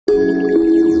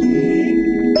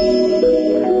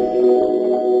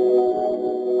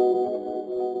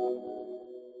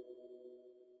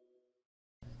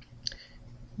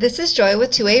This is Joy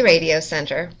with 2A Radio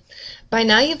Center. By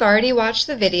now you've already watched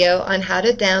the video on how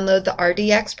to download the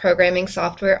RDX programming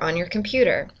software on your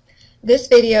computer. This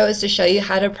video is to show you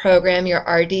how to program your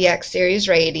RDX series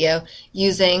radio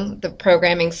using the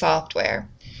programming software.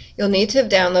 You'll need to have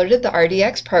downloaded the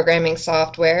RDX programming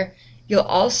software. You'll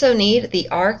also need the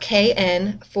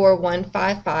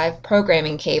RKN4155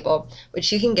 programming cable,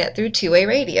 which you can get through 2A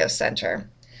Radio Center.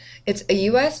 It's a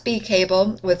USB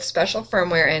cable with special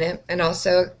firmware in it and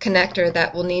also a connector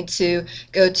that will need to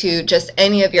go to just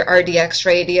any of your RDX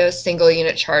radio single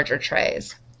unit charger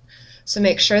trays. So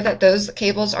make sure that those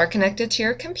cables are connected to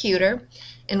your computer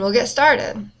and we'll get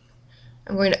started.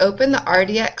 I'm going to open the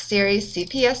RDX series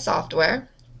CPS software.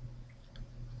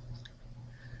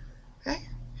 Okay.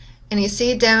 And you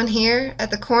see down here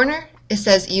at the corner it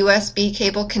says USB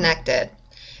cable connected.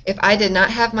 If I did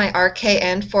not have my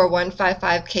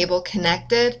RKN4155 cable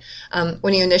connected,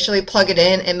 when you initially plug it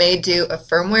in, it may do a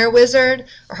firmware wizard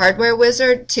or hardware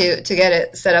wizard to get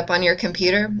it set up on your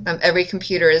computer. Every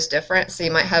computer is different, so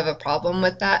you might have a problem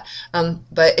with that.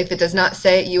 But if it does not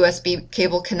say USB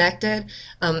cable connected,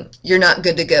 you're not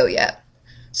good to go yet.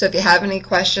 So if you have any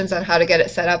questions on how to get it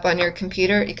set up on your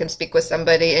computer, you can speak with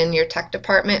somebody in your tech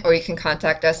department or you can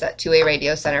contact us at 2A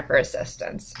Radio Center for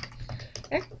assistance.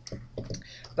 Okay.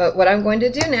 But what I'm going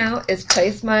to do now is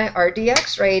place my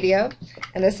RDX radio,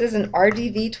 and this is an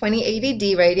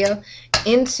RDV2080D radio,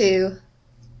 into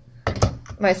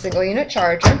my single unit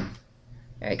charger.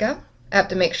 There you go. I have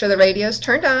to make sure the radio is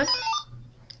turned on.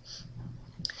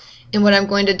 And what I'm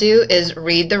going to do is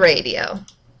read the radio.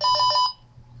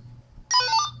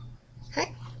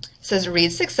 Okay. It says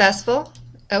read successful.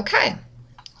 Okay.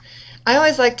 I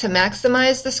always like to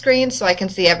maximize the screen so I can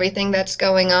see everything that's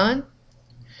going on.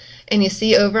 And you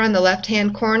see over on the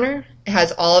left-hand corner, it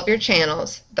has all of your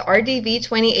channels. The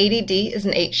RDV2080D is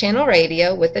an 8-channel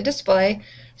radio with a display,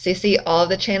 so you see all of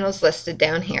the channels listed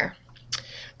down here.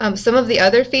 Some of the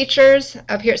other features,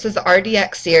 up here it says the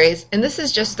RDX series, and this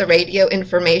is just the radio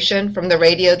information from the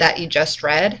radio that you just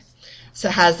read. So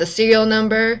it has the serial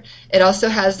number. It also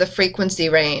has the frequency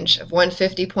range of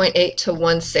 150.8 to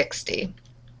 160,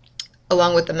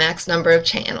 along with the max number of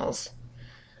channels.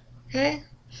 Okay.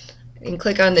 You can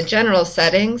click on the general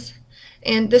settings,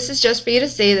 and this is just for you to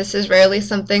see. This is rarely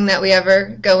something that we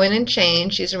ever go in and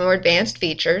change. These are more advanced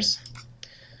features.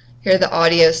 Here are the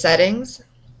audio settings.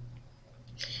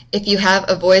 If you have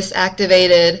a voice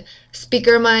activated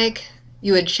speaker mic,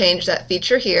 you would change that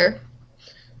feature here.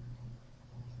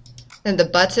 And the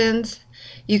buttons,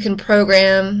 you can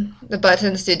program the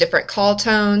buttons to different call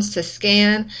tones, to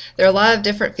scan. There are a lot of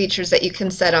different features that you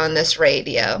can set on this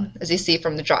radio, as you see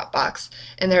from the drop box.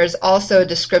 And there is also a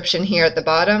description here at the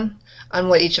bottom on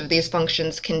what each of these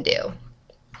functions can do.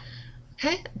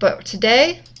 Okay, but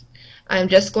today I'm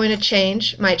just going to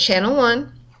change my channel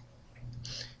 1.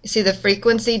 You see the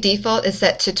frequency default is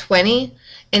set to 20,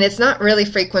 and it's not really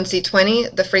frequency 20.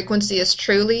 The frequency is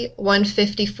truly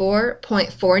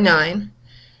 154.49.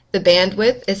 The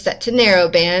bandwidth is set to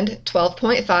narrowband,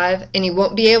 12.5, and you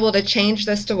won't be able to change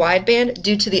this to wideband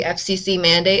due to the FCC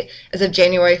mandate as of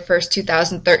January 1st,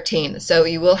 2013. So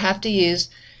you will have to use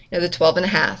the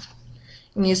 12.5. You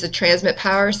can use the transmit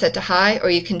power set to high, or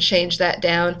you can change that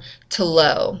down to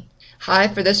low. High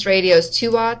for this radio is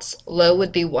 2 watts, low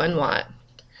would be 1 watt.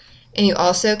 And you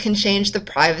also can change the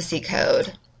privacy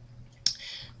code.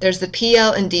 There's the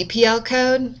PL and DPL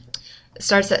code. It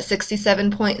starts at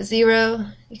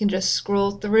 67.0. You can just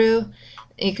scroll through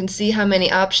and you can see how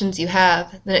many options you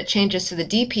have. Then it changes to the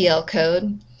DPL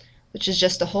code, which is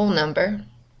just a whole number.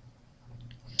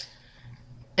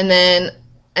 And then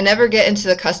I never get into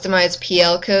the customized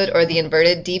PL code or the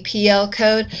inverted DPL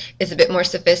code. It's a bit more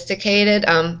sophisticated.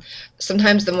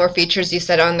 Sometimes the more features you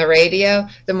set on the radio,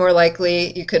 the more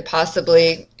likely you could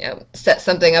possibly set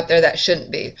something up there that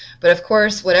shouldn't be. But of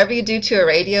course, whatever you do to a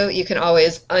radio, you can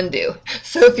always undo.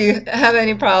 So if you have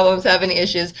any problems, have any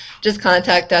issues, just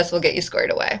contact us. We'll get you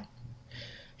squared away.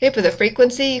 Okay, for the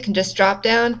frequency, you can just drop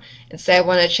down and say I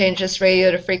want to change this radio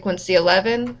to frequency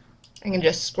 11. I can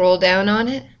just scroll down on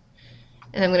it.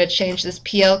 And I'm going to change this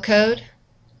PL code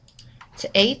to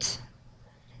 8.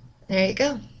 There you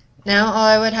go. Now all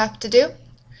I would have to do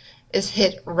is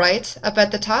hit right up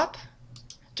at the top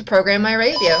to program my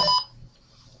radio.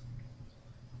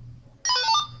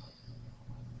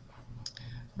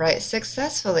 Right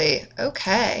successfully.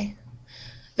 Okay.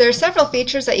 There are several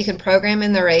features that you can program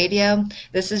in the radio.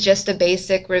 This is just a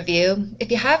basic review.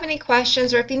 If you have any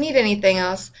questions or if you need anything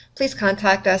else, please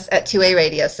contact us at 2A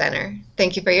Radio Center.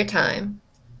 Thank you for your time.